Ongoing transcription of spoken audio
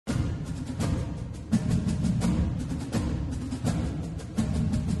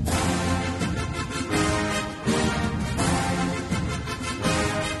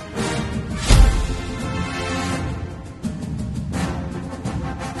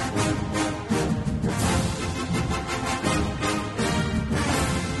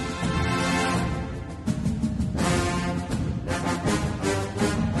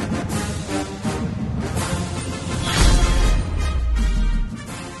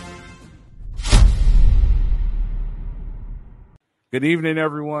Good evening,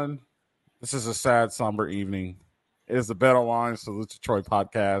 everyone. This is a sad, somber evening. It is the Bet Online Salute to Troy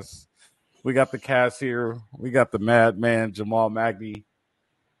podcast. We got the cast here. We got the madman, Jamal Magny.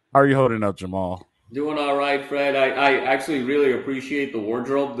 How are you holding up, Jamal? Doing all right, Fred. I actually really appreciate the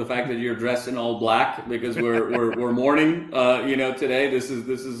wardrobe, the fact that you're dressed in all black because we're mourning. Today this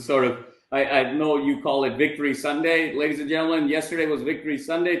is sort of I know you call it Victory Sunday, ladies and gentlemen. Yesterday was Victory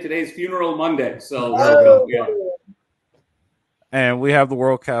Sunday. Today's Funeral Monday. So There we go. yeah. And we have the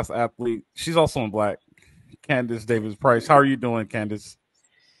world class athlete. She's also in black. Candace Davis Price. How are you doing, Candace?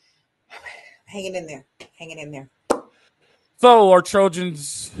 Hanging in there. Hanging in there. So our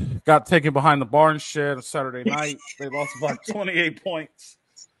Trojans got taken behind the barn shed on Saturday night. They lost by 28 points.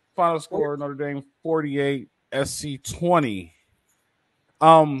 Final score, Notre Dame 48, SC 20.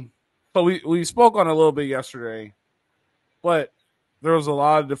 So we spoke on it a little bit yesterday, but there was a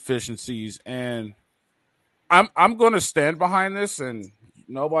lot of deficiencies, and I'm going to stand behind this, and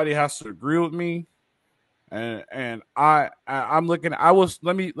nobody has to agree with me. And I'm looking.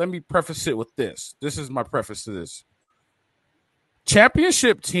 Let me preface it with this. This is my preface to this.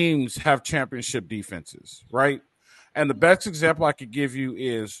 Championship teams have championship defenses, right? And the best example I could give you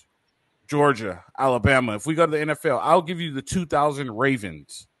is Georgia, Alabama. If we go to the NFL, I'll give you the 2000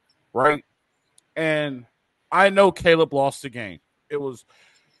 Ravens, right? And I know Caleb lost the game. It was,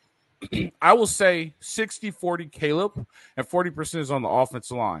 I will say 60-40 Caleb, and 40% is on the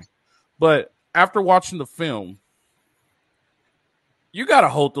offensive line. But after watching the film, you got to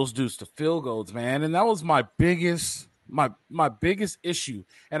hold those dudes to field goals, man. And that was my biggest issue.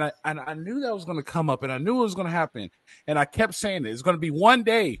 And I knew that was going to come up, and I knew it was going to happen. And I kept saying it. It's going to be one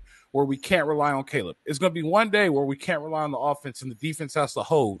day where we can't rely on Caleb. It's going to be one day where we can't rely on the offense, and the defense has to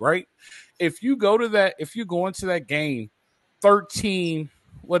hold, right? If you go into that game 13,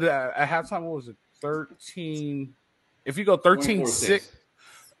 at halftime, what was it? 13. If you go 13-6.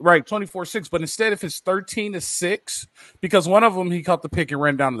 Right, 24-6. But instead, if it's 13-6, because one of them, he caught the pick and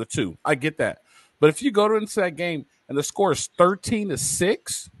ran down to the 2. I get that. But if you go into that game and the score is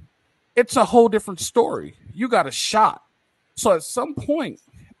 13-6, it's a whole different story. You got a shot. So at some point,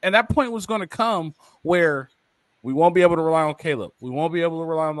 and that point was going to come where we won't be able to rely on Caleb. We won't be able to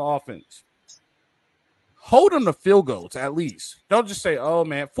rely on the offense. Hold them to field goals at least. Don't just say, oh,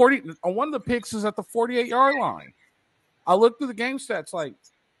 man, 40. One of the picks is at the 48-yard line. I look through the game stats like,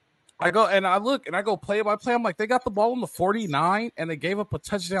 I go play by play. I'm like, they got the ball on the 49 and they gave up a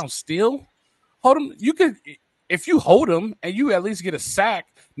touchdown steal. Hold them. You could, if you hold them and you at least get a sack,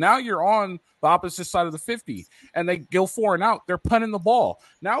 now you're on the opposite side of the 50 and they go 4 and out. They're punting the ball.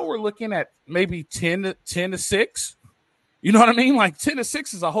 Now we're looking at maybe 10-6. You know what I mean? Like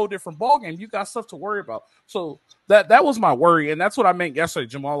 10-6 is a whole different ball game. You got stuff to worry about. So that was my worry. And that's what I meant yesterday,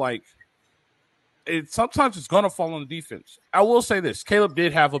 Jamal. Like, sometimes it's going to fall on the defense. I will say this. Caleb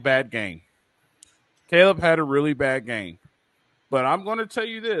did have a bad game. Caleb had a really bad game. But I'm going to tell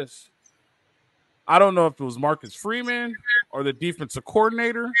you this. I don't know if it was Marcus Freeman or the defensive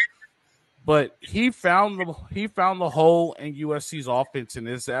coordinator, but he found the hole in USC's offense, and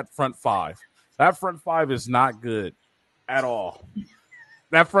it's that front five. That front five is not good at all.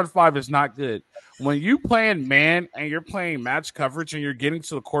 That front five is not good. When you playing man and you're playing match coverage and you're getting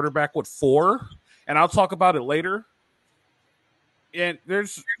to the quarterback with 4, and I'll talk about it later. And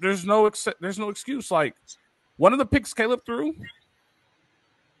there's no excuse. Like one of the picks Caleb threw,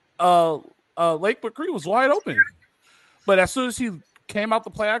 Lake McCree was wide open, but as soon as he came out the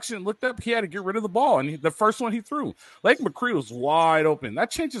play action and looked up, he had to get rid of the ball. And the first one he threw, Lake McCree was wide open.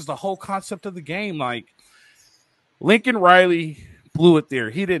 That changes the whole concept of the game. Like Lincoln Riley blew it there.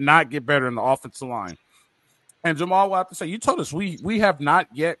 He did not get better in the offensive line. And Jamal, will have to say, you told us we have not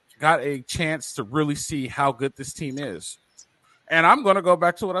yet got a chance to really see how good this team is. And I'm going to go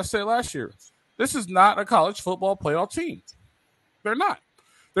back to what I said last year. This is not a college football playoff team. They're not.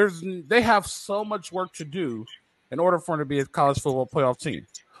 They have so much work to do in order for them to be a college football playoff team.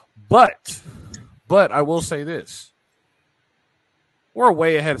 But I will say this. We're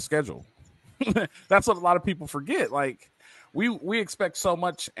way ahead of schedule. That's what a lot of people forget. Like, we expect so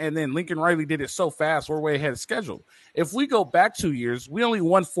much, and then Lincoln Riley did it so fast, we're way ahead of schedule. If we go back 2 years, we only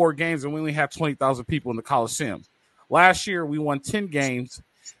won 4 games, and we only had 20,000 people in the Coliseum. Last year, we won 10 games,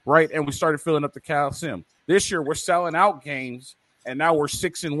 right, and we started filling up the Coliseum. This year, we're selling out games, and now we're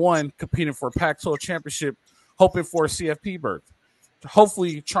 6-1, competing for a Pac-12 championship, hoping for a CFP berth.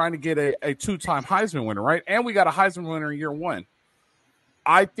 Hopefully trying to get a 2-time Heisman winner, right? And we got a Heisman winner in year 1.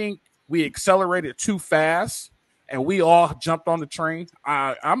 I think we accelerated too fast, and we all jumped on the train.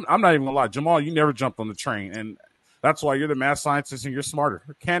 I'm not even going to lie. Jamal, you never jumped on the train, and that's why you're the math scientist and you're smarter.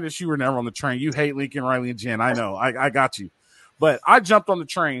 Candace, you were never on the train. You hate Lincoln Riley and Jen. I know. I got you. But I jumped on the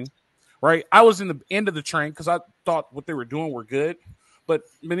train, right? I was in the end of the train because I thought what they were doing were good. But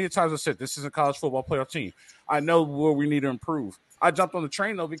many times I said, this is a college football playoff team. I know where we need to improve. I jumped on the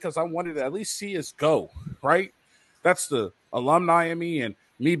train, though, because I wanted to at least see us go, right? That's the alumni in me and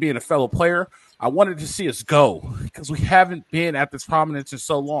me being a fellow player. I wanted to see us go because we haven't been at this prominence in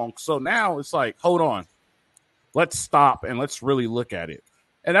so long. So now it's like, hold on. Let's stop and let's really look at it.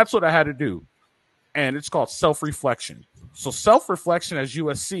 And that's what I had to do. And it's called self-reflection. So self-reflection as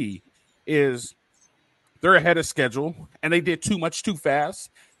USC is they're ahead of schedule and they did too much too fast.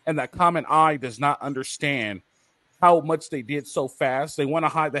 And that common eye does not understand how much they did so fast. They had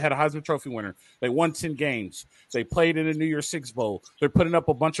a Heisman Trophy winner. They won 10 games. They played in the New Year's Six Bowl. They're putting up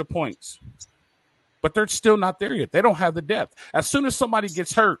a bunch of points. But they're still not there yet. They don't have the depth. As soon as somebody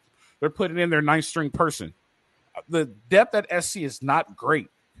gets hurt, they're putting in their ninth string person. The depth at SC is not great.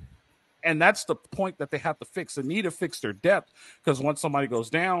 And that's the point that they have to fix. They need to fix their depth because once somebody goes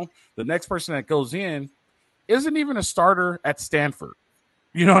down, the next person that goes in isn't even a starter at Stanford.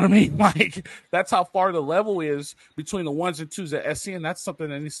 You know what I mean? Like, that's how far the level is between the ones and twos at SC, and that's something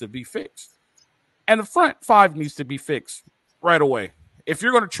that needs to be fixed. And the front five needs to be fixed right away. If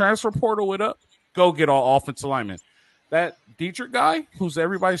you're going to transfer portal it up, go get all offensive linemen. That Dietrich guy, who's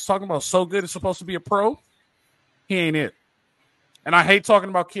everybody's talking about so good, is supposed to be a pro. He ain't it. And I hate talking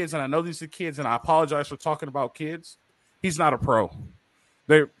about kids, and I know these are kids, and I apologize for talking about kids. He's not a pro.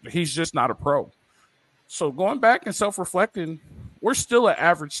 He's just not a pro. So going back and self-reflecting, we're still an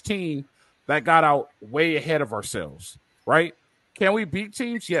average team that got out way ahead of ourselves, right? Can we beat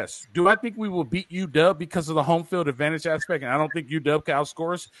teams? Yes. Do I think we will beat UW because of the home field advantage aspect, and I don't think UW can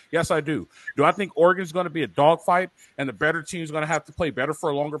outscore us? Yes, I do. Do I think Oregon's going to be a dogfight, and the better team is going to have to play better for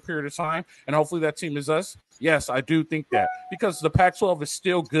a longer period of time, and hopefully that team is us? Yes, I do think that because the Pac-12 is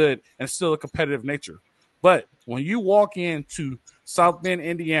still good and still a competitive nature. But when you walk into South Bend,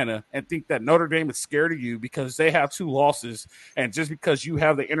 Indiana, and think that Notre Dame is scared of you because they have 2 losses, and just because you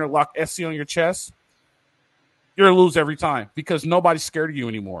have the interlock SC on your chest, you're going to lose every time because nobody's scared of you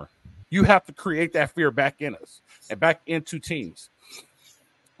anymore. You have to create that fear back in us and back into teams.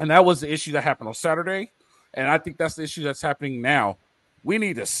 And that was the issue that happened on Saturday, and I think that's the issue that's happening now. We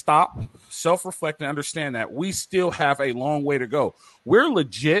need to stop, self-reflect, and understand that we still have a long way to go. We're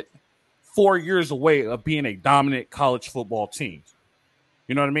legit 4 years away of being a dominant college football team.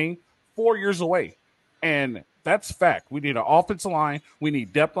 You know what I mean? 4 years away. And that's fact. We need an offensive line. We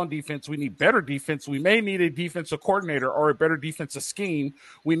need depth on defense. We need better defense. We may need a defensive coordinator or a better defensive scheme.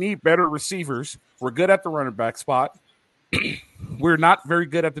 We need better receivers. We're good at the running back spot. We're not very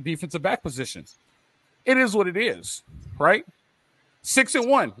good at the defensive back position. It is what it is, right?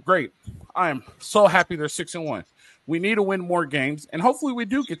 6-1. Great. I am so happy they're 6-1. We need to win more games, and hopefully we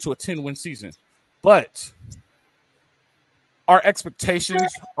do get to a 10-win season. But our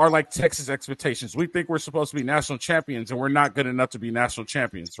expectations are like Texas expectations. We think we're supposed to be national champions, and we're not good enough to be national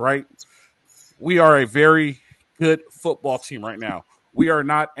champions, right? We are a very good football team right now. We are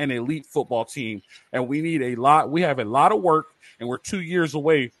not an elite football team, and we need a lot. We have a lot of work, and we're 2 years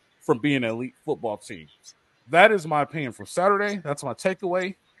away from being an elite football team. That is my opinion from Saturday. That's my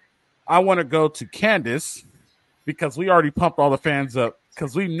takeaway. I want to go to Candace because we already pumped all the fans up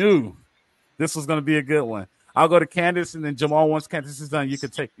because we knew this was going to be a good one. I'll go to Candace, and then Jamal, once Candace is done, you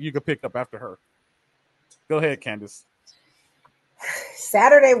could pick up after her. Go ahead, Candace.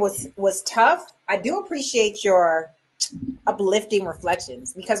 Saturday was tough. I do appreciate your uplifting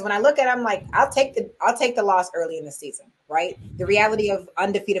reflections because when I look at it, I'm like, I'll take the loss early in the season, right? The reality of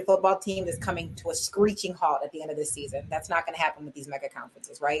undefeated football teams is coming to a screeching halt at the end of this season. That's not going to happen with these mega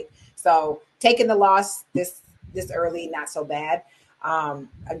conferences, right? So taking the loss this early, not so bad.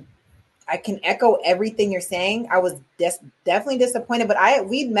 I can echo everything you're saying. I was definitely disappointed, but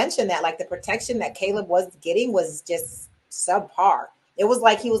we mentioned that like the protection that Caleb was getting was just subpar. It was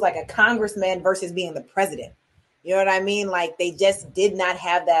like he was like a congressman versus being the president. You know what I mean? Like they just did not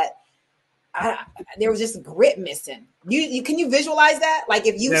have that. There was just grit missing. You can you visualize that? Like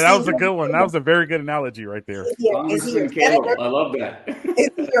if you that was a good one. That was a very good analogy right there. Is he your senator? I love that. Is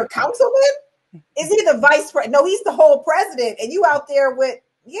he your councilman? Is he the vice president? No, he's the whole president, and you out there with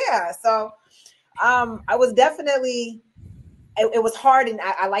So, I was definitely. It was hard, and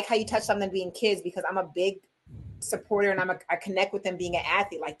I like how you touched on them being kids because I'm a big supporter and I connect with them being an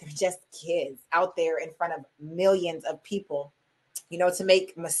athlete. Like they're just kids out there in front of millions of people, you know, to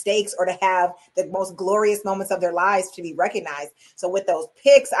make mistakes or to have the most glorious moments of their lives to be recognized. So with those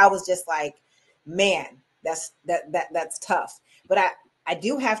picks, I was just like, man, that's tough. But I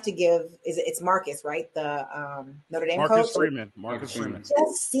do have to give it's Marcus, right? The Notre Dame coach. Marcus Freeman.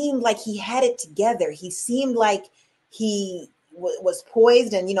 Just seemed like he had it together. He seemed like he was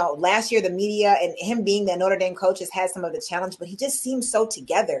poised. And, last year the media and him being the Notre Dame coach has had some of the challenge, but he just seems so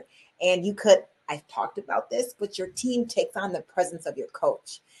together. And I've talked about this, but your team takes on the presence of your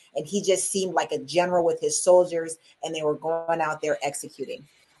coach. And he just seemed like a general with his soldiers, and they were going out there executing.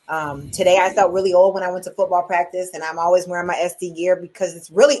 Today I felt really old when I went to football practice, and I'm always wearing my SD gear because it's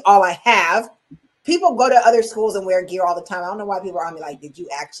really all I have. People go to other schools and wear gear all the time. I don't know why people are on me like, did you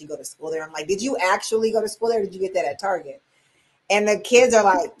actually go to school there? I'm like, did you actually go to school there? Or did you get that at Target? And the kids are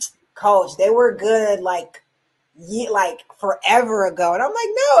like, Coach, they were good like forever ago. And I'm like,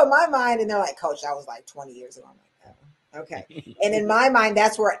 no, in my mind. And they're like, Coach, that was like 20 years ago. I'm like, oh, okay. And in my mind,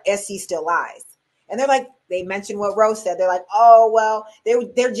 that's where SC still lies. And they're like, they mentioned what Rose said. They're like, oh, well,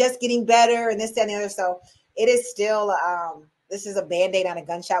 they're just getting better and this, that, and the other. So it is still, this is a Band-Aid on a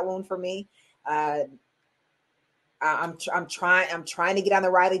gunshot wound for me. I'm trying to get on the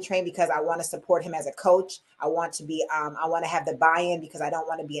Riley train because I want to support him as a coach. I want to have the buy-in because I don't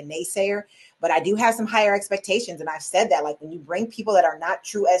want to be a naysayer, but I do have some higher expectations. And I've said that, like, when you bring people that are not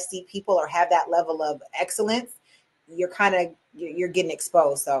true SC people or have that level of excellence, you're getting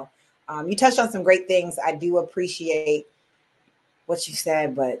exposed. So you touched on some great things. I do appreciate what you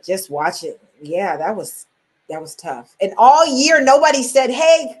said, but just watch it. Yeah, that was tough. And all year, nobody said,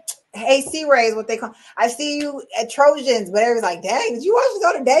 Hey, C-Rays, what they call. I see you at Trojans, but everyone's like, dang, did you watch the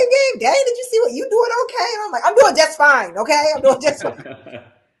Notre Dame game? Dang, did you see what you doing? Okay. And I'm like, I'm doing just fine. Okay. I'm doing just fine.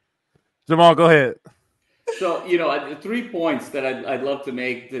 Jamal, go ahead. So, 3 points that I'd love to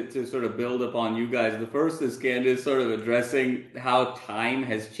make to sort of build upon you guys. The first is Candace sort of addressing how time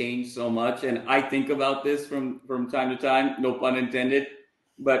has changed so much. And I think about this from time to time, no pun intended,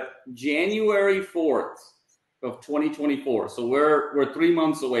 but January 4th, of 2024. So we're 3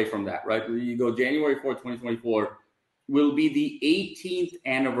 months away from that, right? You go January 4th, 2024 will be the 18th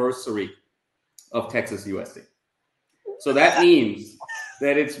anniversary of Texas USC. So that means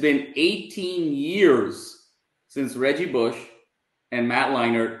that it's been 18 years since Reggie Bush and Matt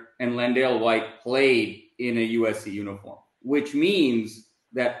Leinart and Lendale White played in a USC uniform, which means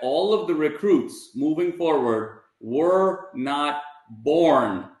that all of the recruits moving forward were not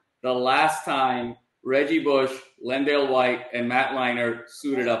born the last time Reggie Bush, Lendale White, and Matt Leinart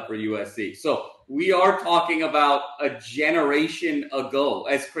suited up for USC. So we are talking about a generation ago,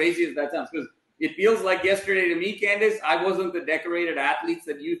 as crazy as that sounds, because it feels like yesterday to me, Candace. I wasn't the decorated athletes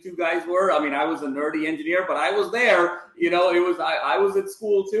that you two guys were. I mean, I was a nerdy engineer, but I was there. I was at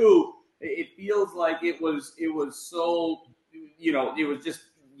school too. It feels like it was so, it was just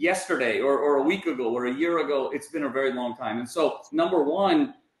yesterday or a week ago or a year ago. It's been a very long time. And so, number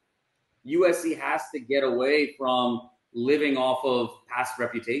one, USC has to get away from living off of past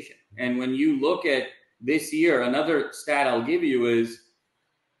reputation. And when you look at this year, another stat I'll give you is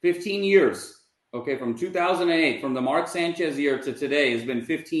 15 years, okay, from 2008, from the Mark Sanchez year to today has been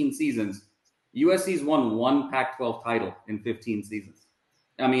 15 seasons. USC's won one Pac-12 title in 15 seasons.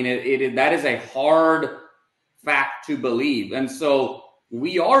 I mean, that is a hard fact to believe. And so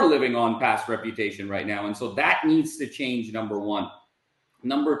we are living on past reputation right now. And so that needs to change, number one.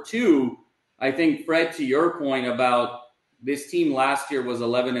 Number two, I think, Fred, to your point about this team last year was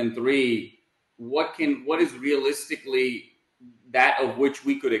 11-3. What is realistically that of which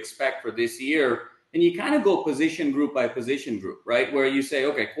we could expect for this year? And you kind of go position group by position group, right? Where you say,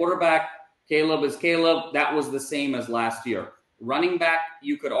 okay, quarterback, Caleb is Caleb. That was the same as last year. Running back,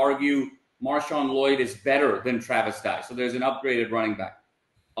 you could argue Marshawn Lloyd is better than Travis Dye. So there's an upgraded running back.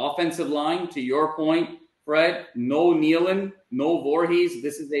 Offensive line, to your point, Fred, no Nealon, no Voorhees.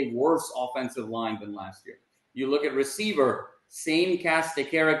 This is a worse offensive line than last year. You look at receiver, same cast of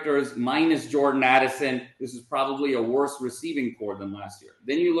characters minus Jordan Addison. This is probably a worse receiving core than last year.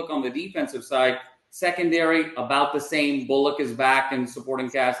 Then you look on the defensive side, secondary, about the same. Bullock is back and supporting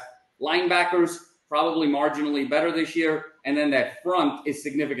cast. Linebackers, probably marginally better this year. And then that front is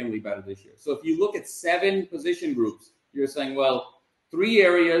significantly better this year. So if you look at 7 position groups, you're saying, well, 3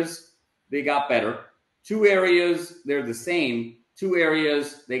 areas, they got better. 2 areas, they're the same. 2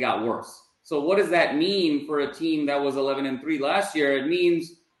 areas, they got worse. So what does that mean for a team that was 11-3 last year? It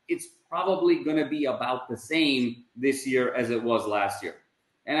means it's probably going to be about the same this year as it was last year.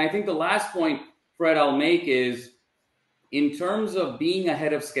 And I think the last point, Fred, I'll make is in terms of being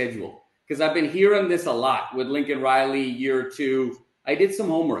ahead of schedule, because I've been hearing this a lot with Lincoln Riley year 2. I did some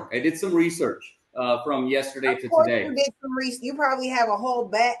homework. I did some research. From yesterday to today. You did some research. You probably have a whole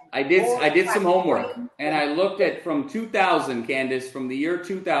back. I did some homework, and I looked at from 2000, Candace, from the year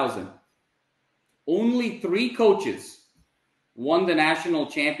 2000. Only 3 coaches won the national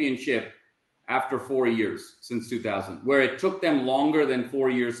championship after 4 years since 2000, where it took them longer than 4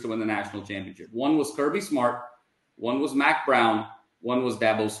 years to win the national championship. One was Kirby Smart, one was Mac Brown, one was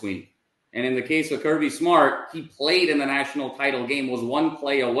Dabo Swinney. And in the case of Kirby Smart, he played in the national title game, was one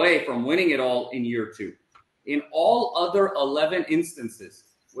play away from winning it all in year 2. In all other 11 instances,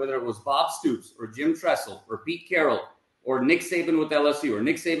 whether it was Bob Stoops or Jim Tressel or Pete Carroll or Nick Saban with LSU or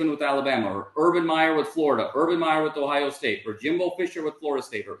Nick Saban with Alabama or Urban Meyer with Florida, Urban Meyer with Ohio State or Jimbo Fisher with Florida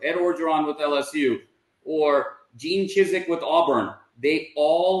State or Ed Orgeron with LSU or Gene Chizik with Auburn, they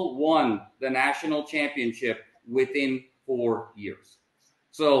all won the national championship within 4 years.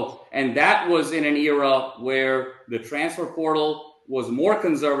 So, and that was in an era where the transfer portal was more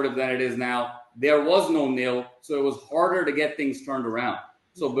conservative than it is now. There was no nil, so it was harder to get things turned around.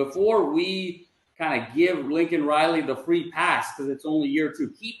 So before we kind of give Lincoln Riley the free pass because it's only year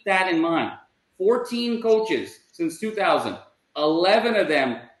 2, keep that in mind. 14 coaches since 2000, 11 of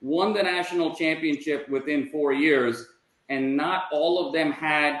them won the national championship within 4 years, and not all of them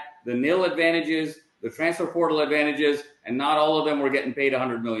had the nil advantages, the transfer portal advantages, and not all of them were getting paid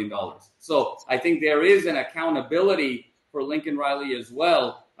 $100 million. So I think there is an accountability for Lincoln Riley as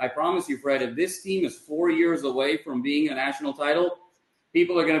well. I promise you, Fred, if this team is 4 years away from being a national title,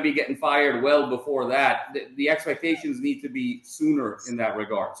 people are going to be getting fired well before that. The expectations need to be sooner in that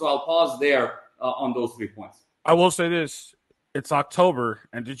regard. So I'll pause there on those 3 points. I will say this. It's October,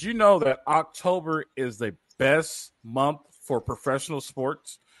 and did you know that October is the best month for professional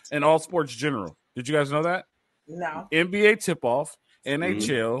sports and all sports general? Did you guys know that? No. NBA tip-off,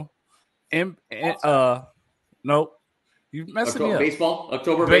 NHL, nope. You messing me up.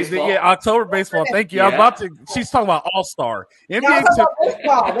 October baseball. Yeah, October baseball. Thank you. Yeah. I'm about to. She's talking about All-Star. NBA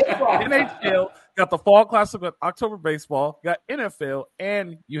baseball. NHL got the Fall Classic, got October baseball, got NFL,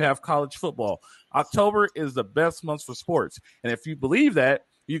 and you have college football. October is the best month for sports, and if you believe that,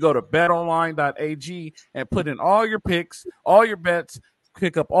 you go to betonline.ag and put in all your picks, all your bets,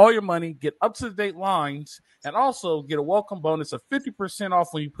 pick up all your money, get up-to-date lines, and also get a welcome bonus of 50% off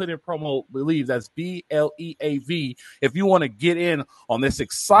when you put in promo BLEAV. That's BLEAV. If you want to get in on this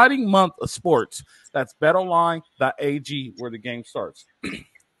exciting month of sports, that's betonline.ag where the game starts.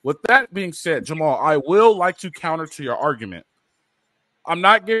 With that being said, Jamal, I will like to counter to your argument. I'm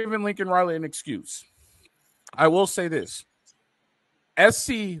not giving Lincoln Riley an excuse. I will say this.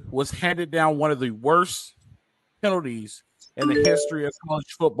 SC was handed down one of the worst penalties in the history of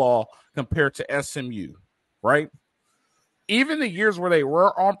college football compared to SMU, right? Even the years where they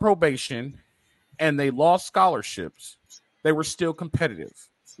were on probation and they lost scholarships, they were still competitive.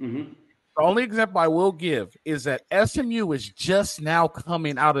 Mm-hmm. The only example I will give is that SMU is just now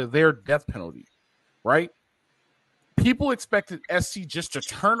coming out of their death penalty, right? People expected SC just to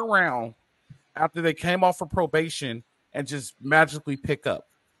turn around after they came off of probation and just magically pick up.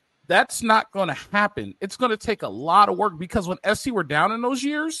 That's not going to happen. It's going to take a lot of work because when SC were down in those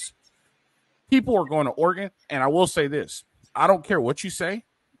years, people were going to Oregon. And I will say this. I don't care what you say.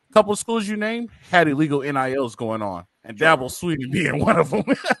 A couple of schools you named had illegal NILs going on. And Dabo Swinney being one of them.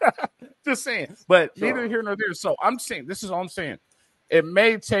 Just saying. But neither here nor there. So I'm saying, this is all I'm saying. It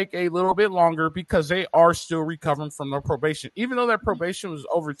may take a little bit longer because they are still recovering from their probation. Even though that probation was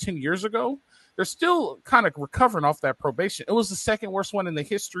over 10 years ago, they're still kind of recovering off that probation. It was the second worst one in the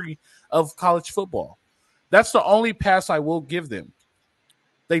history of college football. That's the only pass I will give them.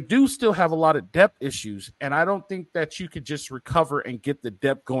 They do still have a lot of depth issues, and I don't think that you could just recover and get the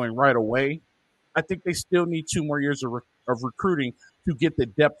depth going right away. I think they still need 2 more years of recruiting to get the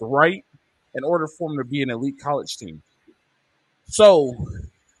depth right in order for them to be an elite college team. So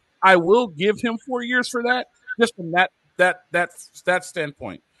I will give him 4 years for that, just from that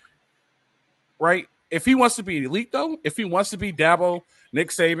standpoint. Right? If he wants to be elite, though, if he wants to be Dabo, Nick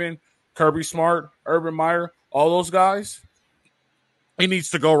Saban, Kirby Smart, Urban Meyer, all those guys, he needs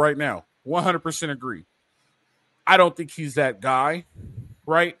to go right now. 100% agree. I don't think he's that guy,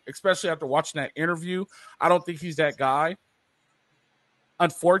 right? Especially after watching that interview. I don't think he's that guy.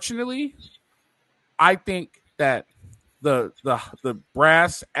 Unfortunately, I think that the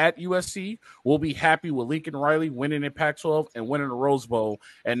brass at USC will be happy with Lincoln Riley winning in Pac-12 and winning the Rose Bowl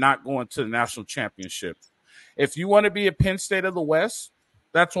and not going to the national championship. If you want to be a Penn State of the West,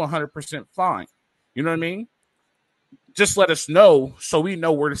 that's 100% fine. You know what I mean? Just let us know so we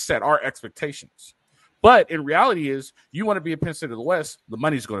know where to set our expectations. But in reality is, you want to be a Penn State of the West, the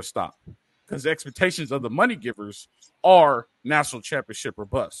money's going to stop. Because the expectations of the money givers are national championship or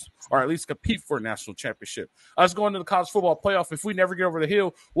bust, or at least compete for a national championship. Us going to the college football playoff, if we never get over the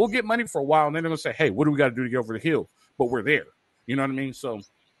hill, we'll get money for a while, and then they're going to say, hey, what do we got to do to get over the hill? But we're there. You know what I mean? So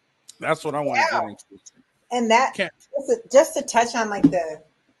that's what I want to get into. And that, just to touch on like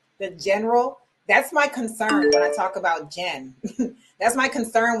the general, that's my concern when I talk about Jen. That's my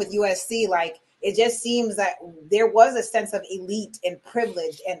concern with USC. Like, It just seems that there was a sense of elite and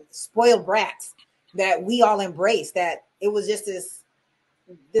privilege and spoiled brats that we all embraced, that it was just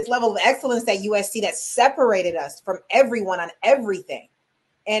this level of excellence at USC that separated us from everyone on everything.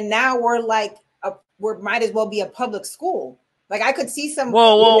 And now we're like, we might as well be a public school. Like I could see some.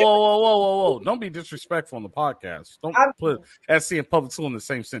 Whoa! Don't be disrespectful on the podcast. Don't put SC and public school in the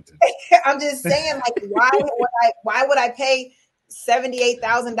same sentence. I'm just saying, like, why would I pay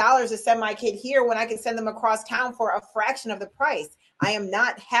 $78,000 to send my kid here when I can send them across town for a fraction of the price? I am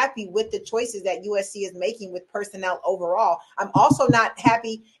not happy with the choices that USC is making with personnel overall. I'm also not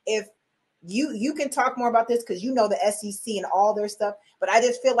happy if you can talk more about this because you know the SEC and all their stuff, but I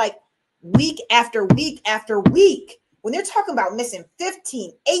just feel like week after week after week, when they're talking about missing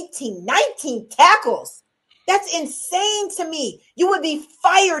 15, 18, 19 tackles, that's insane to me. You would be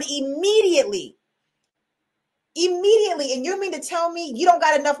fired immediately. And you mean to tell me you don't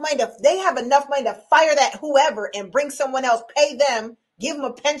got enough money they have enough money to fire that whoever and bring someone else, pay them, give them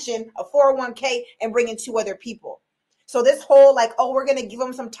a pension, a 401k, and bring in 2 other people. So this whole like, oh, we're going to give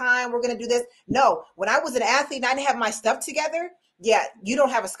them some time, we're going to do this. No, when I was an athlete and I didn't have my stuff together, yeah, you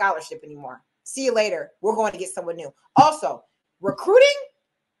don't have a scholarship anymore. See you later. We're going to get someone new. Also, recruiting,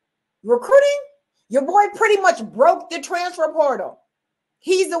 your boy pretty much broke the transfer portal.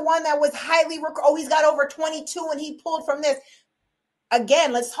 He's the one that was he's got over 22 and he pulled from this.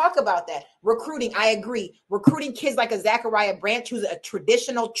 Again, let's talk about that. Recruiting, I agree. Recruiting kids like a Zachariah Branch, who's a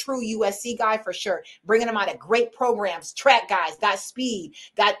traditional, true USC guy for sure. Bringing them out of great programs, track guys, got speed,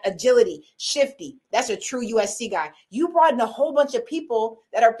 got agility, shifty. That's a true USC guy. You brought in a whole bunch of people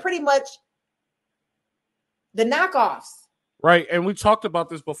that are pretty much the knockoffs. Right, and we talked about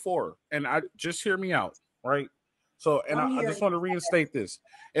this before, and I just hear me out, right? So, and I just want to reinstate this.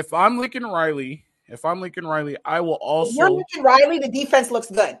 If I'm Lincoln Riley, I will also. If you're Lincoln Riley, the defense looks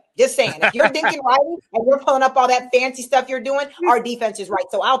good. Just saying. If you're Lincoln Riley and you're pulling up all that fancy stuff you're doing, our defense is right.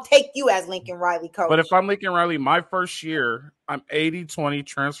 So I'll take you as Lincoln Riley coach. But if I'm Lincoln Riley, my first year, I'm 80-20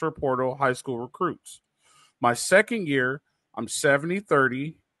 transfer portal high school recruits. My second year, I'm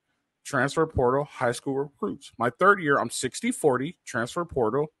 70-30 transfer portal high school recruits. My third year, I'm 60-40 transfer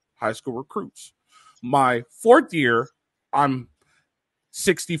portal high school recruits. My fourth year, I'm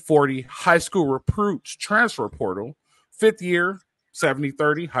 60-40 high school recruits transfer portal. Fifth year,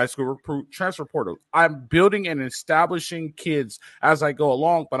 70-30 high school recruit transfer portal. I'm building and establishing kids as I go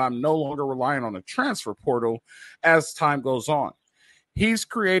along, but I'm no longer relying on the transfer portal as time goes on. He's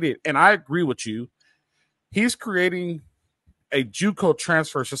created, and I agree with you, he's creating a JUCO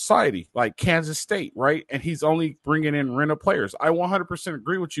transfer society like Kansas State, right? And he's only bringing in rental players. I 100%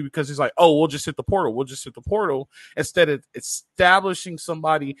 agree with you because he's like, oh, we'll just hit the portal instead of establishing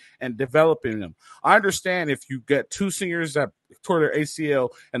somebody and developing them. I understand if you get 2 seniors that tore their ACL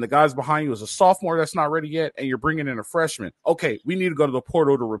and the guys behind you is a sophomore that's not ready yet and you're bringing in a freshman. Okay, we need to go to the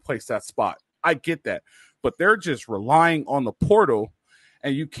portal to replace that spot. I get that. But they're just relying on the portal,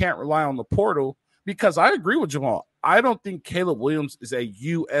 and you can't rely on the portal because I agree with Jamal. I don't think Caleb Williams is a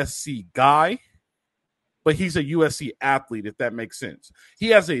USC guy, but he's a USC athlete, if that makes sense. He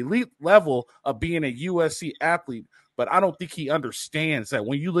has an elite level of being a USC athlete, but I don't think he understands that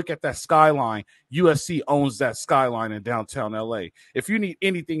when you look at that skyline, USC owns that skyline in downtown LA. If you need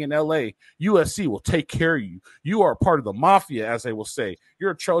anything in LA, USC will take care of you. You are a part of the mafia, as they will say.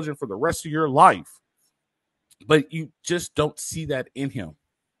 You're a Trojan for the rest of your life. But you just don't see that in him,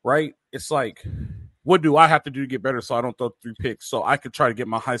 right? It's like, what do I have to do to get better so I don't throw 3 picks so I could try to get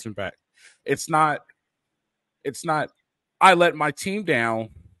my Heisman back? It's not, I let my team down.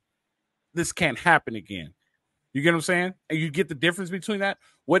 This can't happen again. You get what I'm saying? And you get the difference between that.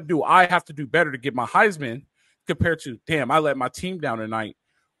 What do I have to do better to get my Heisman compared to, damn, I let my team down tonight.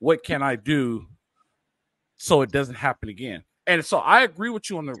 What can I do so it doesn't happen again? And so I agree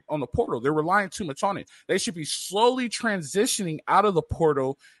with you on the portal. They're relying too much on it. They should be slowly transitioning out of the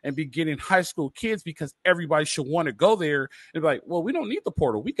portal and be getting high school kids because everybody should want to go there and be like, well, we don't need the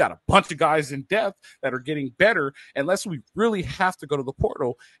portal. We got a bunch of guys in depth that are getting better unless we really have to go to the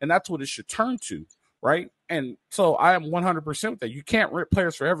portal. And that's what it should turn to, right? And so I am 100% with that. You can't rent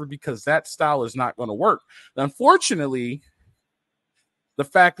players forever because that style is not going to work. Unfortunately, the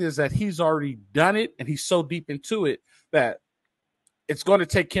fact is that he's already done it and he's so deep into it that it's going to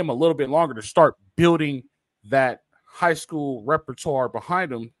take him a little bit longer to start building that high school repertoire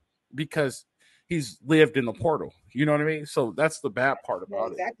behind him because he's lived in the portal. You know what I mean? So that's the bad part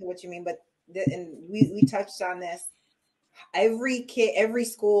about exactly what you mean. But and we touched on this. Every kid, every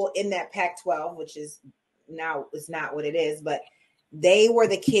school in that Pac-12, which is now is not what it is, but they were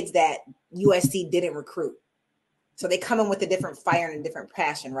the kids that USC didn't recruit. So they come in with a different fire and a different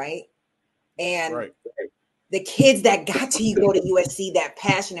passion, right? And Right. the kids that got to you go to USC, that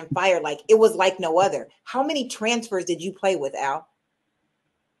passion and fire, like it was like no other. How many transfers did you play with, Al?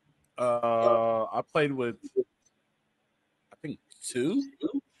 I played with, I think, 2.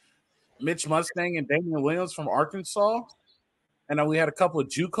 Mitch Mustang and Damian Williams from Arkansas. And then we had a couple of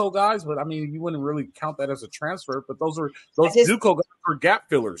JUCO guys, but I mean, you wouldn't really count that as a transfer. But those JUCO guys were gap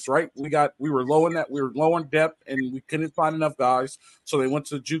fillers, right? We were low in depth, and we couldn't find enough guys, so they went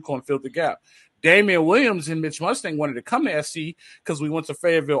to JUCO and filled the gap. Damian Williams and Mitch Mustang wanted to come to SC because we went to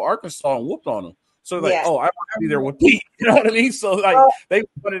Fayetteville, Arkansas, and whooped on them. So like, I want to be there with Pete. You know what I mean? So like, they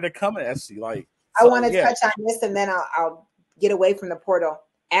wanted to come to SC. Like, I want to touch on this, and then I'll get away from the portal.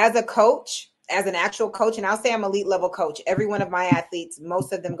 As a coach, as an actual coach, and I'll say I'm elite level coach. Every one of my athletes,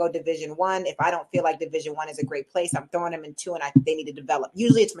 most of them go Division I. If I don't feel like Division I is a great place, I'm throwing them in 2, and they need to develop.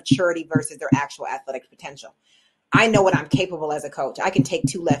 Usually it's maturity versus their actual athletic potential. I know what I'm capable as a coach. I can take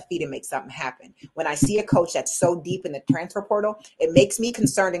 2 left feet and make something happen. When I see a coach that's so deep in the transfer portal, it makes me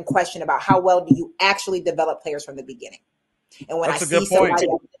concerned and question about how well do you actually develop players from the beginning. And when that's I see somebody,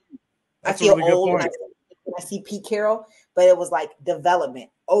 I feel really old when I see Pete Carroll, but it was like development,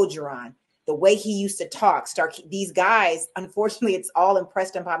 Ogeron, the way he used to talk, these guys, unfortunately, it's all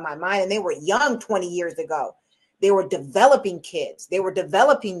impressed upon my mind. And they were young 20 years ago. They were developing kids. They were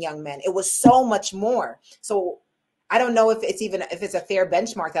developing young men. It was so much more. So I don't know if it's a fair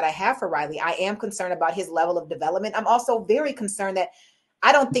benchmark that I have for Riley. I am concerned about his level of development. I'm also very concerned that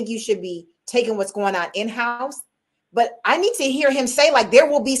I don't think you should be taking what's going on in-house, but I need to hear him say, like, there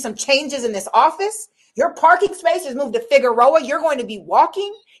will be some changes in this office. Your parking space is moved to Figueroa. You're going to be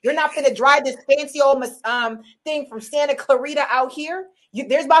walking. You're not going to drive this fancy old thing from Santa Clarita out here.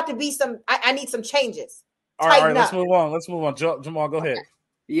 There's about to be some. I need some changes. All right, let's move on. Jamal, go ahead.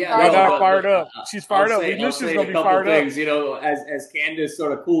 Yeah, I got fired up. She's fired up. We knew she was going to be fired up. You know, as Candace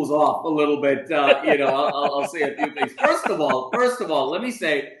sort of cools off a little bit, you know, I'll say a few things. First of all, let me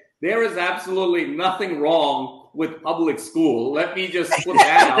say there is absolutely nothing wrong with public school. Let me just put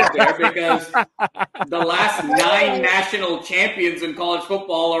that out there, because the last 9 national champions in college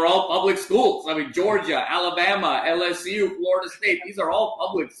football are all public schools. I mean, Georgia, Alabama, LSU, Florida State, these are all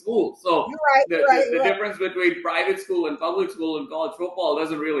public schools. So the difference between private school and public school in college football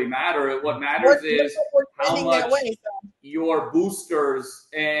doesn't really matter. What matters is how much your boosters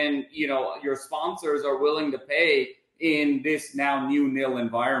and, you know, your sponsors are willing to pay in this now new nil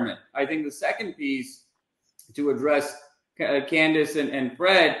environment. I think the second piece, to address Candace and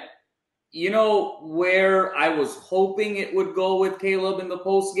Fred, you know, where I was hoping it would go with Caleb in the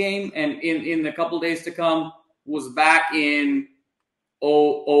post game and in the couple days to come was back in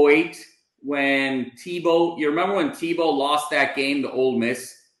 08 when Tebow, you remember when Tebow lost that game to Ole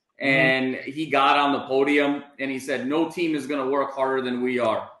Miss, and he got on the podium and he said, no team is going to work harder than we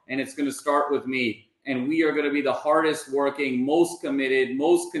are, and it's going to start with me, and we are going to be the hardest working, most committed,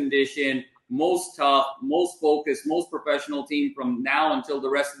 most conditioned, most tough, most focused, most professional team from now until the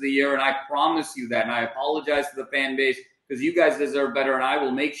rest of the year. And I promise you that. And I apologize to the fan base because you guys deserve better. And I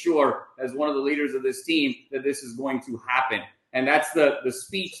will make sure, as one of the leaders of this team, that this is going to happen. And that's the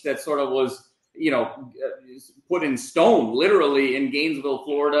speech that sort of was, you know, put in stone, literally, in Gainesville,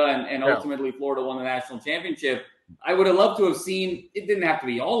 Florida. And ultimately, Florida won the national championship. I would have loved to have seen, it didn't have to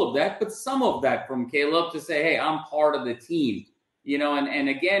be all of that, but some of that from Caleb to say, hey, I'm part of the team. You know, and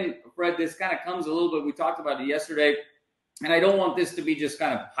again, Fred, this kind of comes a little bit, we talked about it yesterday, and I don't want this to be just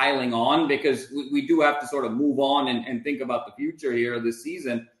kind of piling on, because we do have to sort of move on and think about the future here this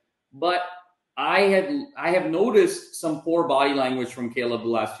season. But I have noticed some poor body language from Caleb the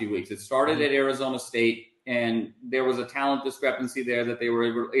last few weeks. It started at Arizona State, and there was a talent discrepancy there that they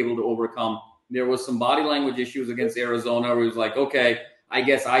were able to overcome. There was some body language issues against Arizona where he was like, okay, I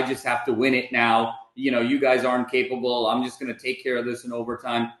guess I just have to win it now. You know, you guys aren't capable. I'm just going to take care of this in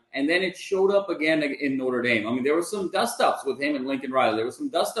overtime. And then it showed up again in Notre Dame. I mean, there were some dust-ups with him and Lincoln Riley. There were some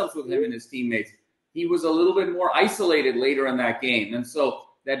dust-ups with him and his teammates. He was a little bit more isolated later in that game. And so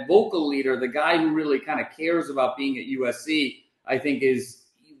that vocal leader, the guy who really kind of cares about being at USC, I think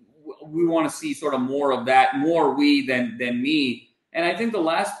we want to see sort of more of that, more we than me. And I think the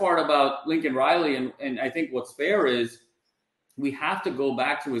last part about Lincoln Riley, and I think what's fair is we have to go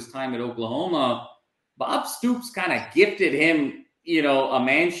back to his time at Oklahoma. Bob Stoops kind of gifted him, you know, a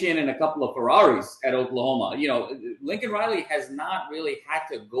mansion and a couple of Ferraris at Oklahoma. You know, Lincoln Riley has not really had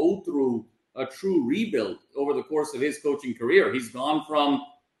to go through a true rebuild over the course of his coaching career. He's gone from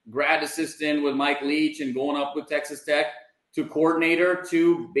grad assistant with Mike Leach and going up with Texas Tech to coordinator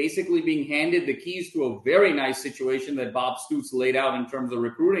to basically being handed the keys to a very nice situation that Bob Stoops laid out in terms of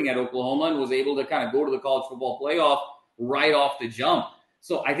recruiting at Oklahoma, and was able to kind of go to the college football playoff right off the jump.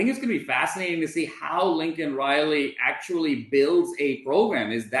 So I think it's going to be fascinating to see how Lincoln Riley actually builds a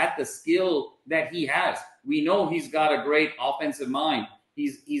program. Is that the skill that he has? We know he's got a great offensive mind.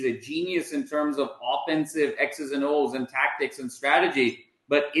 He's a genius in terms of offensive X's and O's and tactics and strategy.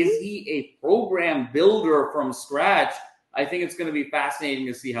 But is he a program builder from scratch? I think it's going to be fascinating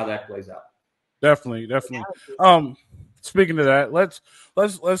to see how that plays out. Definitely. Speaking of that,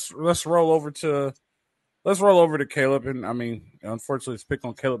 let's roll over to Caleb. And I mean, unfortunately, it's pick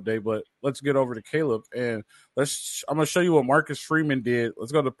on Caleb Day, but let's get over to Caleb and I'm gonna show you what Marcus Freeman did.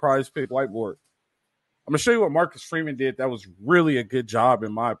 Let's go to the prize pick whiteboard. I'm gonna show you what Marcus Freeman did. That was really a good job,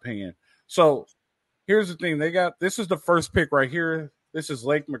 in my opinion. So here's the thing: this is the first pick right here. This is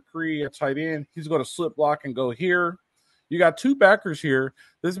Lake McCree at tight end. He's going to slip block and go here. You got two backers here.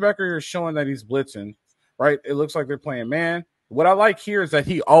 This backer here is showing that he's blitzing, right? It looks like they're playing man. What I like here is that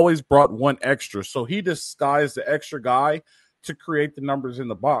he always brought one extra. So he disguised the extra guy to create the numbers in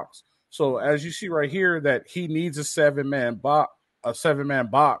the box. So as you see right here that he needs a seven-man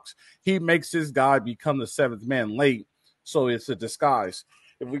box. He makes this guy become the seventh man late. So it's a disguise.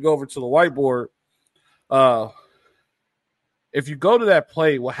 If we go over to the whiteboard, if you go to that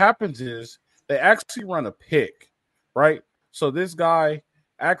play, what happens is they actually run a pick. Right? So this guy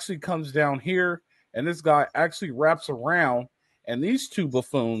actually comes down here, and this guy actually wraps around, and these two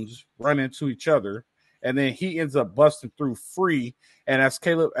buffoons run into each other, and then he ends up busting through free. And as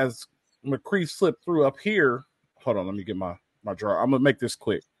McCree slipped through up here, hold on, let me get my draw. I'm going to make this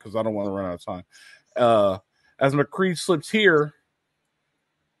quick because I don't want to run out of time. As McCree slips here,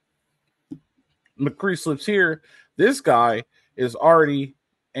 this guy is already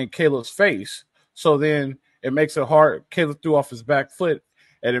in Caleb's face. So then it makes it hard. Caleb threw off his back foot,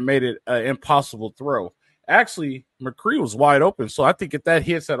 and it made it an impossible throw. Actually, McCree was wide open, so I think if that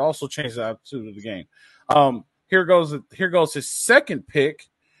hits, that also changes the attitude of the game. Here goes his second pick,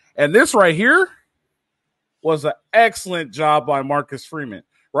 and this right here was an excellent job by Marcus Freeman,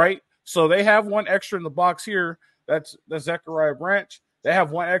 right? So they have one extra in the box here. That's Zechariah Branch. They have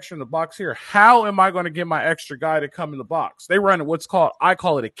one extra in the box here. How am I going to get my extra guy to come in the box? They run I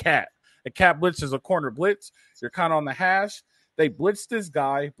call it a cat. A cat blitz is a corner blitz. You're kind of on the hash. They blitz this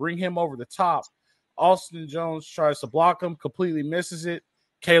guy, bring him over the top. Austin Jones tries to block him, completely misses it.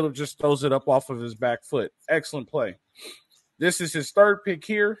 Caleb just throws it up off of his back foot. Excellent play. This is his third pick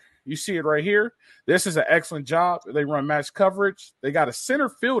here. You see it right here. This is an excellent job. They run match coverage. They got a center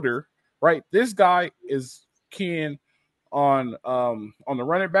fielder, right? This guy is keying on the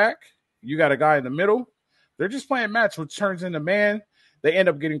running back. You got a guy in the middle. They're just playing match, which turns into man. They end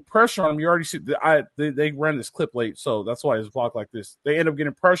up getting pressure on him. You already see they ran this clip late, so that's why it's blocked like this. They end up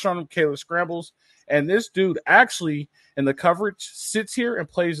getting pressure on him. Caleb scrambles, and this dude actually in the coverage sits here and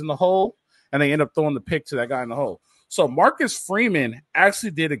plays in the hole, and they end up throwing the pick to that guy in the hole. So Marcus Freeman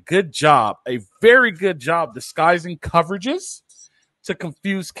actually did a good job, a very good job disguising coverages to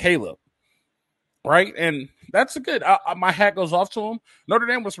confuse Caleb, right? And that's a good. My hat goes off to him. Notre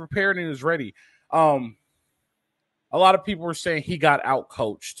Dame was prepared and he was ready. A lot of people were saying he got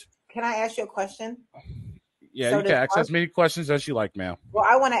out-coached. Can I ask you a question? Yeah, you can ask as many questions as you like, ma'am. Well,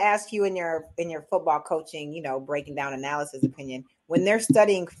 I want to ask you in your football coaching, breaking down analysis opinion, when they're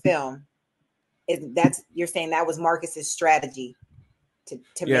studying film, you're saying that was Marcus's strategy to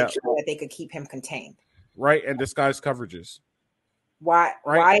make sure that they could keep him contained. Right, and disguise coverages. Why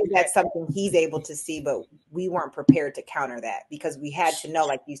is that something he's able to see, but we weren't prepared to counter that? Because we had to know,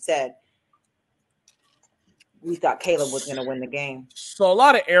 like you said, we thought Caleb was going to win the game. So a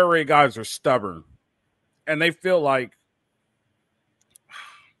lot of air raid guys are stubborn, and they feel like,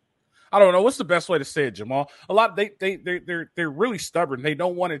 I don't know what's the best way to say it, Jamal. A lot they're really stubborn. They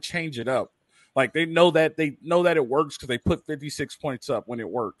don't want to change it up. Like they know that it works because they put 56 points up when it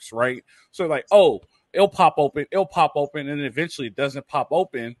works, right? So like, oh, it'll pop open, and then eventually it doesn't pop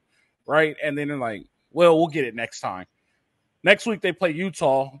open, right? And then they're like, well, we'll get it next time. Next week they play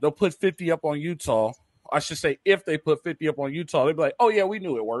Utah. They'll put 50 up on Utah. I should say if they put 50 up on Utah, they'd be like, oh, yeah, we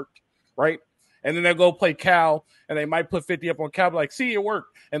knew it worked, right? And then they'll go play Cal, and they might put 50 up on Cal, be like, see, it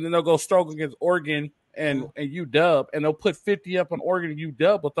worked. And then they'll go struggle against Oregon and UW, and they'll put 50 up on Oregon and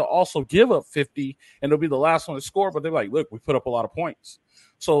UW, but they'll also give up 50, and they'll be the last one to score. But they're like, look, we put up a lot of points.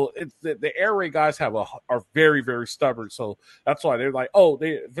 So the air raid guys are very, very stubborn. So that's why they're like, oh,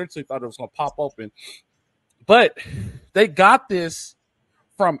 they eventually thought it was going to pop open. But they got this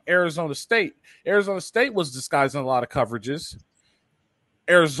from Arizona State. Arizona State was disguising a lot of coverages.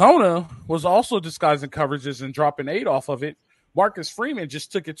 Arizona was also disguising coverages and dropping 8 off of it. Marcus Freeman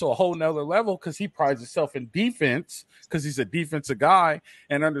just took it to a whole nother level because he prides himself in defense because he's a defensive guy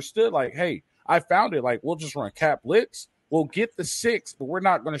and understood like, hey, I found it. Like, we'll just run cap blitz. we'll get the 6, but we're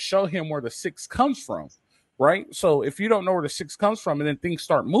not going to show him where the 6 comes from, right? So if you don't know where the 6 comes from and then things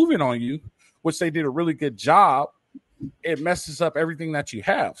start moving on you, which they did a really good job, it messes up everything that you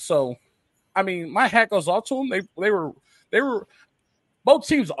have. So, I mean, my hat goes off to them. They were both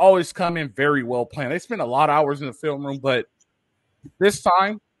teams always come in very well planned. They spend a lot of hours in the film room, but this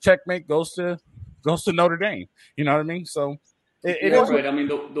time checkmate goes to Notre Dame. You know what I mean? So it yeah, is right. I mean,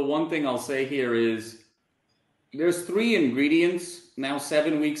 the one thing I'll say here is there's 3 ingredients now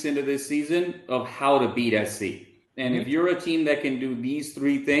 7 weeks into this season of how to beat SC. And if you're a team that can do these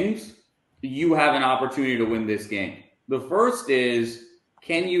 3 things, you have an opportunity to win this game. The first is,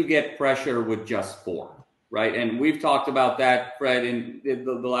 can you get pressure with just 4, right? And we've talked about that, Fred, in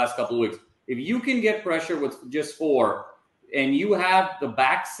the last couple of weeks. If you can get pressure with just 4 and you have the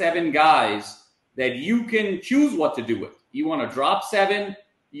back 7 guys that you can choose what to do with. You want to drop 7,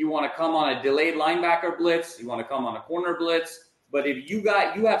 you want to come on a delayed linebacker blitz, you want to come on a corner blitz, but if you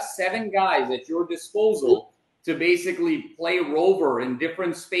have 7 guys at your disposal to basically play rover in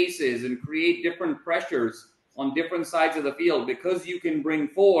different spaces and create different pressures on different sides of the field, because you can bring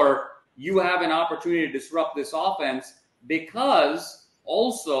 4, you have an opportunity to disrupt this offense, because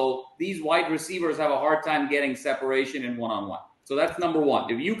also these wide receivers have a hard time getting separation in one-on-one. So that's number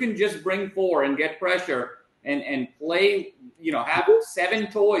 1. If you can just bring 4 and get pressure and play, have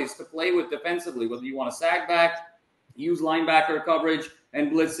 7 toys to play with defensively, whether you want to sag back, use linebacker coverage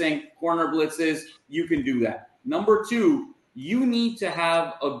and blitzing, corner blitzes, you can do that. Number 2, you need to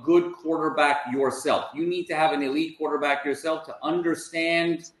have a good quarterback yourself. You need to have an elite quarterback yourself to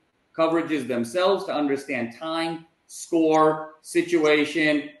understand coverages themselves, to understand time, score,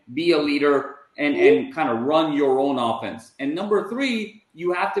 situation, be a leader, and kind of run your own offense. And number 3,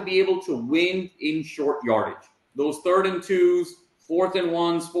 you have to be able to win in short yardage. Those 3rd and 2s, 4th and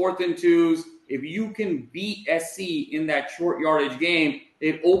 1s, 4th and 2s, if you can beat SC in that short yardage game,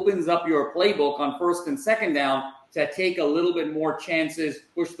 it opens up your playbook on 1st and 2nd down to take a little bit more chances,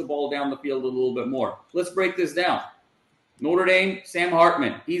 push the ball down the field a little bit more. Let's break this down. Notre Dame, Sam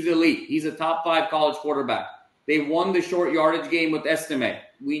Hartman, he's elite. He's a top 5 college quarterback. They won the short yardage game with Estime.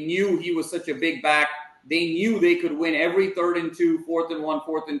 We knew he was such a big back. They knew they could win every 3rd and 2, 4th and 1,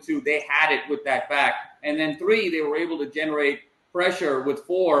 4th and 2. They had it with that back. And then 3, they were able to generate pressure with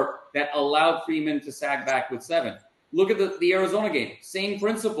 4 that allowed Freeman to sag back with 7. Look at the Arizona game. Same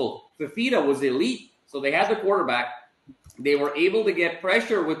principle. Fafita was elite. So they had the quarterback. They were able to get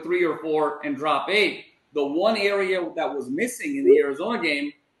pressure with 3 or 4 and drop 8. The one area that was missing in the Arizona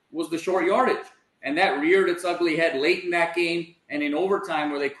game was the short yardage. And that reared its ugly head late in that game and in overtime,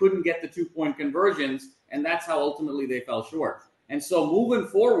 where they couldn't get the 2-point conversions. And that's how ultimately they fell short. And so moving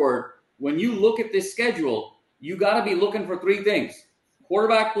forward, when you look at this schedule, you got to be looking for 3 things: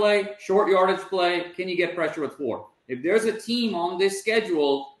 quarterback play, short yardage play. Can you get pressure with 4? If there's a team on this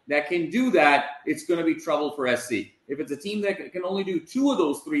schedule that can do that, it's going to be trouble for SC. If it's a team that can only do 2 of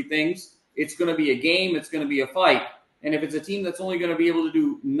those 3 things, it's going to be a game. It's going to be a fight. And if it's a team that's only going to be able to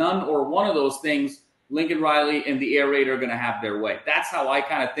do none or one of those things, Lincoln Riley and the Air Raid are going to have their way. That's how I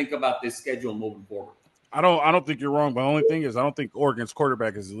kind of think about this schedule moving forward. I don't think you're wrong, but the only thing is I don't think Oregon's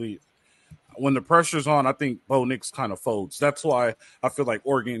quarterback is elite. When the pressure's on, I think Bo Nix kind of folds. That's why I feel like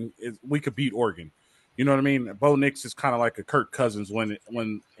we could beat Oregon. You know what I mean? Bo Nix is kind of like a Kirk Cousins when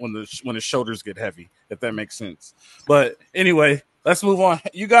the shoulders get heavy, if that makes sense. But anyway, let's move on.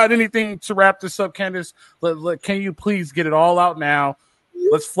 You got anything to wrap this up, Candace? Can you please get it all out now?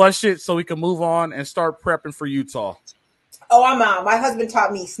 Let's flush it so we can move on and start prepping for Utah. Oh, I'm on. My husband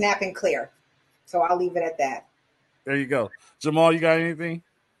taught me snap and clear, so I'll leave it at that. There you go. Jamal, you got anything?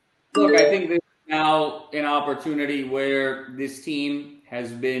 Look, I think this is now an opportunity where this team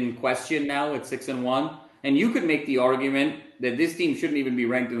has been questioned now at 6-1. And you could make the argument that this team shouldn't even be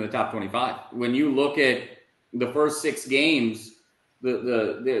ranked in the top 25. When you look at the first 6 games,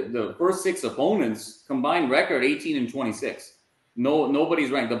 the first 6 opponents combined record 18-26.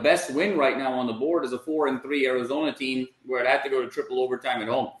 Nobody's ranked. The best win right now on the board is a 4-3 Arizona team where it had to go to triple overtime at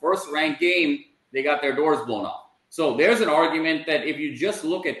home. First ranked game, they got their doors blown off. So there's an argument that if you just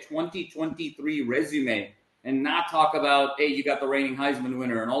look at 2023 resume and not talk about, hey, you got the reigning Heisman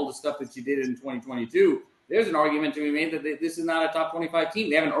winner and all the stuff that you did in 2022, there's an argument to be made that this is not a top 25 team.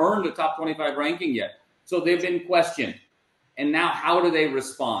 They haven't earned a top 25 ranking yet. So they've been questioned. And now how do they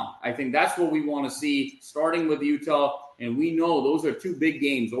respond? I think that's what we want to see, starting with Utah. And we know those are 2 big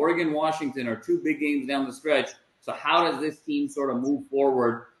games. Oregon, Washington are 2 big games down the stretch. So how does this team sort of move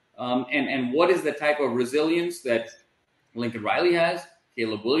forward? And what is the type of resilience that Lincoln Riley has,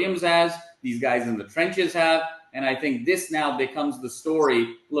 Caleb Williams has, these guys in the trenches have? And I think this now becomes the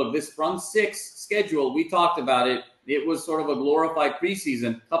story. Look, this front 6 schedule, we talked about it. it was sort of a glorified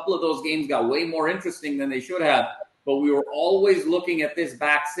preseason. A couple of those games got way more interesting than they should have, but we were always looking at this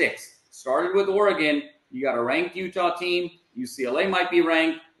back six. Started with Oregon. You got a ranked Utah team. UCLA might be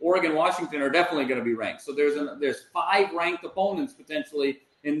ranked. Oregon, Washington are definitely going to be ranked. So there's 5 ranked opponents potentially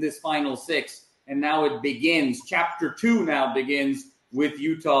in this final 6. And now it begins. Chapter 2 now begins with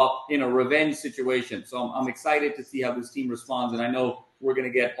Utah in a revenge situation. So I'm excited to see how this team responds. And I know we're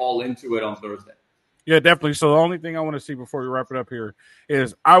going to get all into it on Thursday. Yeah, definitely. So the only thing I want to see before we wrap it up here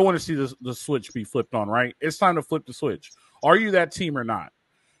is I want to see the switch be flipped on, right? It's time to flip the switch. Are you that team or not?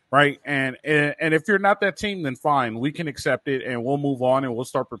 Right? And if you're not that team, then fine. We can accept it and we'll move on and we'll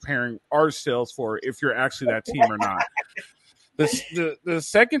start preparing ourselves for if you're actually that team or not. The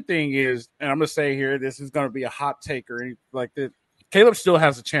second thing is, and I'm going to say here, this is going to be a hot take or anything like that. Caleb still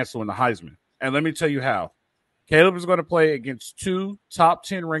has a chance to win the Heisman. And let me tell you how. Caleb is going to play against 2 top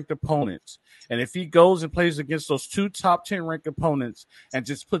 10 ranked opponents. And if he goes and plays against those 2 top 10 ranked opponents and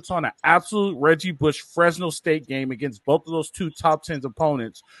just puts on an absolute Reggie Bush Fresno State game against both of those 2 top 10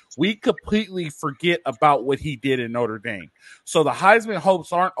 opponents, we completely forget about what he did in Notre Dame. So the Heisman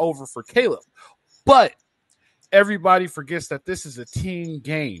hopes aren't over for Caleb. But everybody forgets that this is a team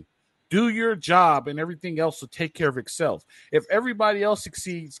game. Do your job and everything else will take care of itself. If everybody else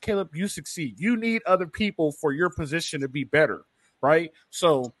succeeds, Caleb, you succeed. You need other people for your position to be better, right?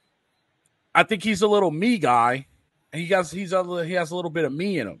 So I think he's a little me guy, and he has a little bit of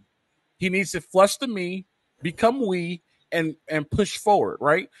me in him. He needs to flush the me, become we, and push forward,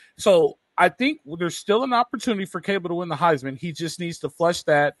 right? So I think there's still an opportunity for Caleb to win the Heisman. He just needs to flush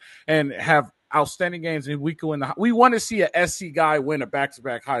that and have outstanding games, and we can win we want to see a SC guy win a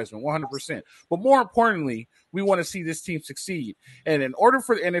back-to-back Heisman, 100%. But more importantly, we want to see this team succeed. And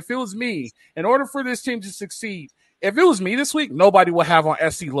if it was me, in order for this team to succeed, if it was me this week, nobody will have on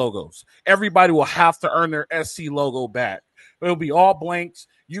SC logos. Everybody will have to earn their SC logo back. It'll be all blanks.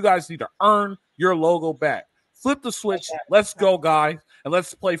 You guys need to earn your logo back. Flip the switch. Let's go, guys, and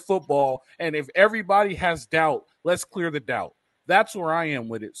let's play football. And if everybody has doubt, let's clear the doubt. That's where I am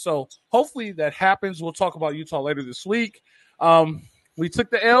with it. So hopefully that happens. We'll talk about Utah later this week. We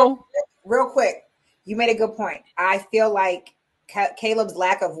took the L. Real quick, you made a good point. I feel like Caleb's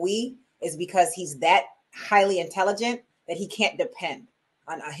lack of we is because he's that highly intelligent that he can't depend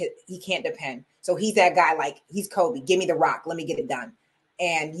on he can't depend. So he's that guy, like he's Kobe. Give me the rock. Let me get it done.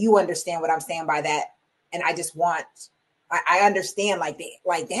 And you understand what I'm saying by that. And I just I understand like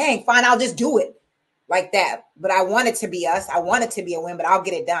dang, fine, I'll just do it. Like that, but I want it to be us. I want it to be a win, but I'll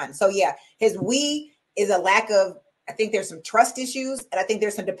get it done. So yeah, his we is a lack of. I think there's some trust issues, and I think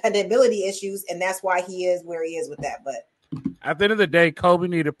there's some dependability issues, and that's why he is where he is with that. But at the end of the day, Kobe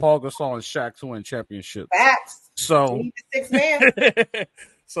needed Paul Gasol and Shaq to win championships. Facts. So he needed 6 man.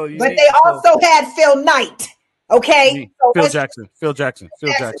 But they also had Phil Knight. Okay, Phil Jackson. Got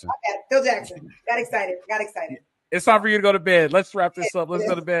excited. It's time for you to go to bed. Let's wrap this up. Let's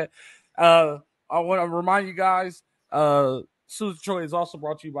go to bed. I want to remind you guys, Susan Troy is also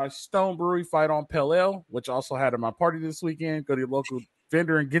brought to you by Stone Brewery Fight on Pale Ale, which also had at my party this weekend. Go to your local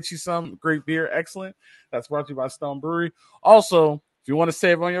vendor and get you some great beer. Excellent. That's brought to you by Stone Brewery. Also, if you want to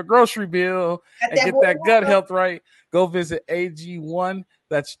save on your grocery bill and get that gut health right, go visit AG1.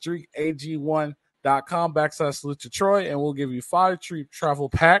 That's drinkag1.com/Salute and we'll give you 5 treat travel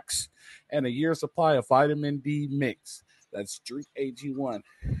packs and a year's supply of vitamin D mix. That's Drink AG1.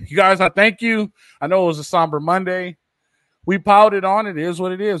 You guys, I thank you. I know it was a somber Monday. We piled it on. It is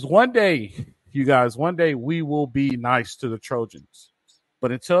what it is. One day, you guys, we will be nice to the Trojans.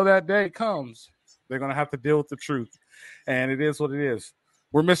 But until that day comes, they're going to have to deal with the truth. And it is what it is.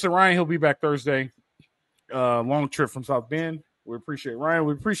 We're missing Ryan. He'll be back Thursday. Long trip from South Bend. We appreciate Ryan.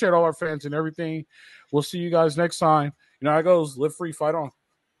 We appreciate all our fans and everything. We'll see you guys next time. You know how it goes. Live free, fight on.